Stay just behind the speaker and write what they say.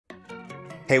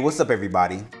Hey, what's up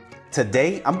everybody?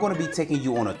 Today, I'm going to be taking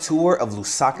you on a tour of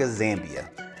Lusaka, Zambia.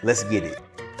 Let's get it.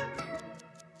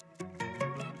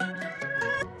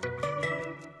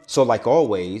 So like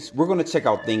always, we're going to check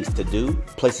out things to do,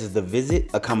 places to visit,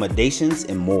 accommodations,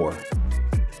 and more.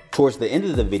 Towards the end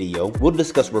of the video, we'll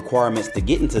discuss requirements to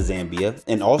get into Zambia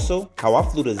and also how I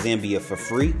flew to Zambia for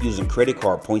free using credit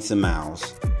card points and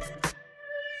miles.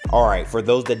 Alright, for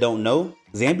those that don't know,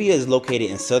 Zambia is located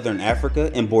in southern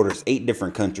Africa and borders 8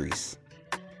 different countries.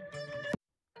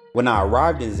 When I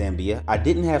arrived in Zambia, I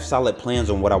didn't have solid plans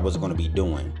on what I was going to be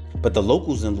doing, but the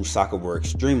locals in Lusaka were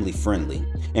extremely friendly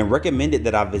and recommended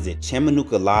that I visit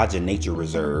Chamanuka Lodge and Nature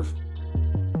Reserve.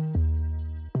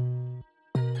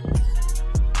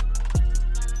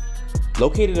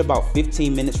 Located about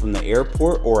 15 minutes from the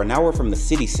airport or an hour from the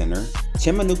city center,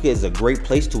 Chamanuka is a great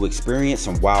place to experience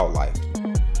some wildlife.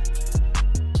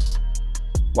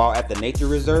 While at the nature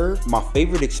reserve, my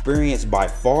favorite experience by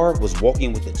far was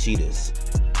walking with the cheetahs.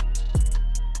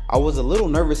 I was a little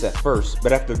nervous at first,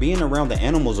 but after being around the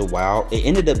animals a while, it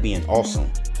ended up being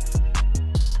awesome.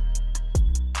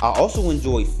 I also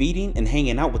enjoy feeding and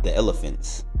hanging out with the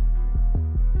elephants.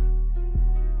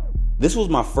 This was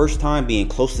my first time being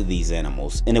close to these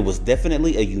animals, and it was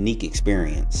definitely a unique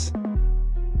experience.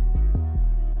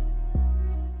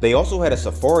 They also had a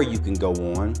safari you can go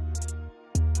on,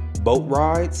 boat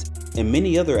rides, and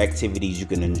many other activities you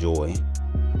can enjoy.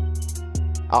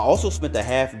 I also spent a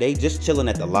half day just chilling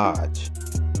at the lodge.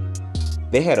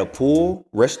 They had a pool,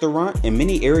 restaurant, and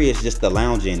many areas just to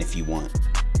lounge in if you want.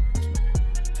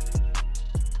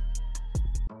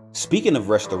 Speaking of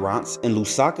restaurants, in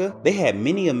Lusaka, they had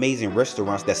many amazing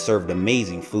restaurants that served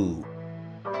amazing food.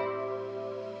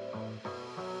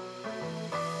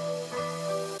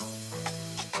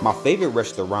 My favorite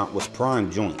restaurant was Prime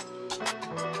Joint.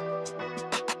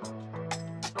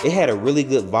 It had a really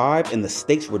good vibe and the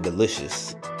steaks were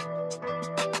delicious.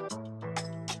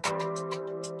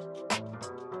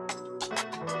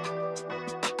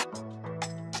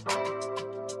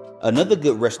 Another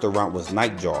good restaurant was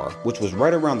Nightjar, which was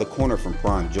right around the corner from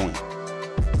Prime Joint.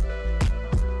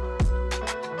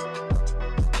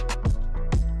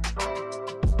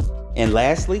 And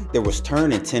lastly, there was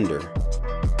Turn and Tender.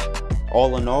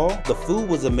 All in all, the food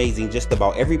was amazing just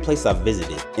about every place I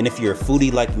visited, and if you're a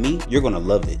foodie like me, you're gonna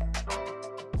love it.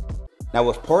 Now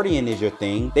if partying is your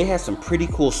thing, they had some pretty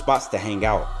cool spots to hang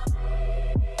out.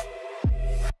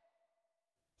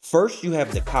 First, you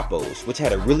have the Capos, which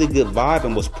had a really good vibe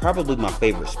and was probably my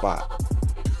favorite spot.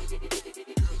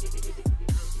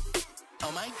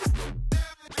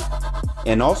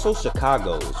 And also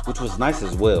Chicago's, which was nice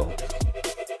as well.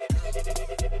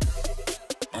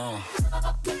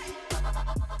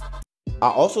 I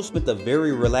also spent a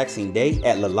very relaxing day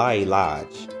at Lalai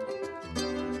Lodge.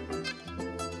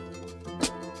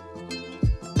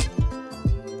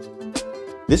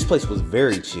 This place was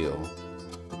very chill.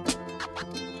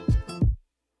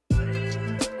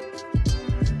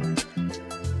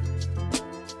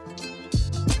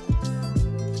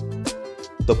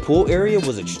 The pool area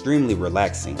was extremely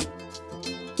relaxing.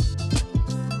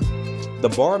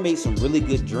 The bar made some really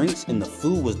good drinks and the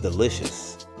food was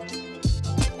delicious.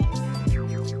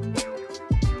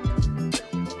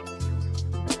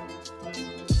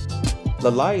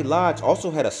 Lalai Lodge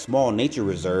also had a small nature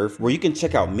reserve where you can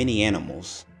check out many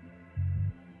animals.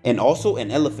 And also an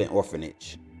elephant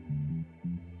orphanage.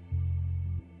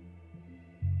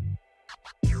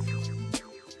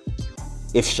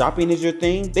 If shopping is your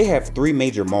thing, they have 3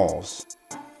 major malls.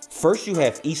 First you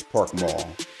have East Park Mall.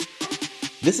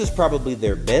 This is probably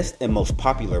their best and most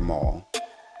popular mall.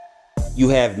 You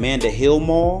have Manda Hill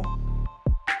Mall.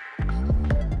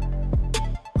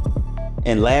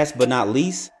 And last but not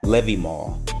least, Levy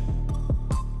Mall.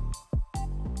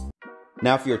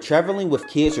 Now if you're traveling with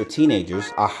kids or teenagers,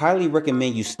 I highly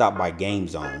recommend you stop by Game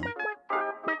Zone.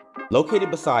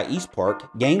 Located beside East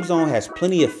Park, Game Zone has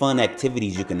plenty of fun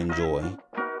activities you can enjoy.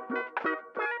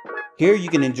 Here you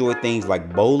can enjoy things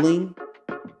like bowling,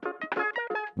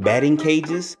 batting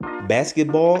cages,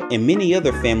 basketball, and many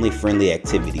other family-friendly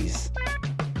activities.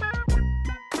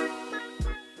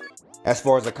 As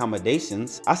far as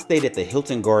accommodations, I stayed at the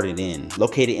Hilton Garden Inn,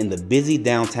 located in the busy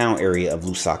downtown area of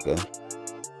Lusaka.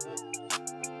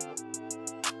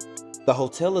 The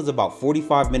hotel is about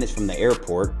 45 minutes from the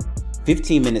airport,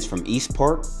 15 minutes from East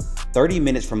Park, 30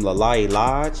 minutes from Lalai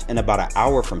Lodge, and about an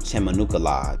hour from Chamanuka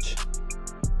Lodge.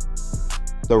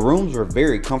 The rooms were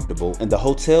very comfortable and the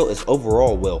hotel is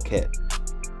overall well kept.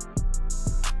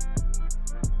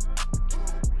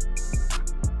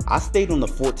 I stayed on the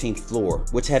 14th floor,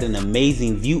 which had an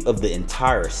amazing view of the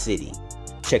entire city.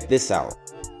 Check this out.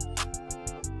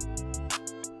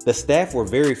 The staff were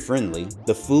very friendly,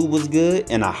 the food was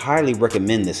good, and I highly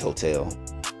recommend this hotel.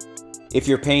 If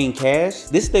you're paying cash,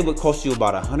 this stay would cost you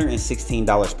about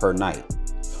 $116 per night.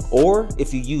 Or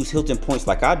if you use Hilton points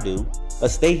like I do, a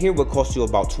stay here would cost you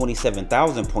about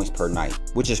 27,000 points per night,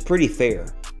 which is pretty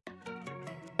fair.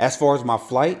 As far as my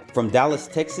flight, from Dallas,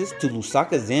 Texas to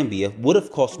Lusaka, Zambia would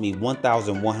have cost me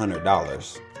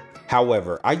 $1,100.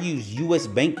 However, I used US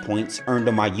Bank points earned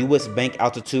on my US Bank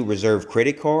Altitude Reserve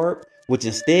credit card, which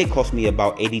instead cost me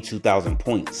about 82,000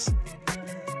 points.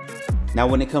 Now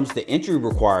when it comes to entry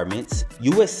requirements,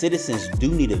 US citizens do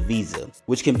need a visa,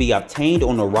 which can be obtained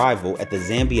on arrival at the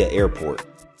Zambia airport.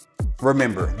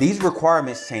 Remember, these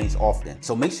requirements change often,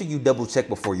 so make sure you double check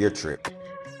before your trip.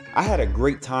 I had a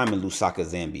great time in Lusaka,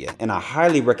 Zambia, and I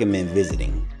highly recommend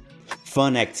visiting.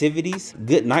 Fun activities,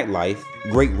 good nightlife,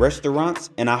 great restaurants,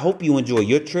 and I hope you enjoy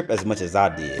your trip as much as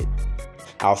I did.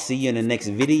 I'll see you in the next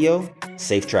video.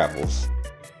 Safe travels.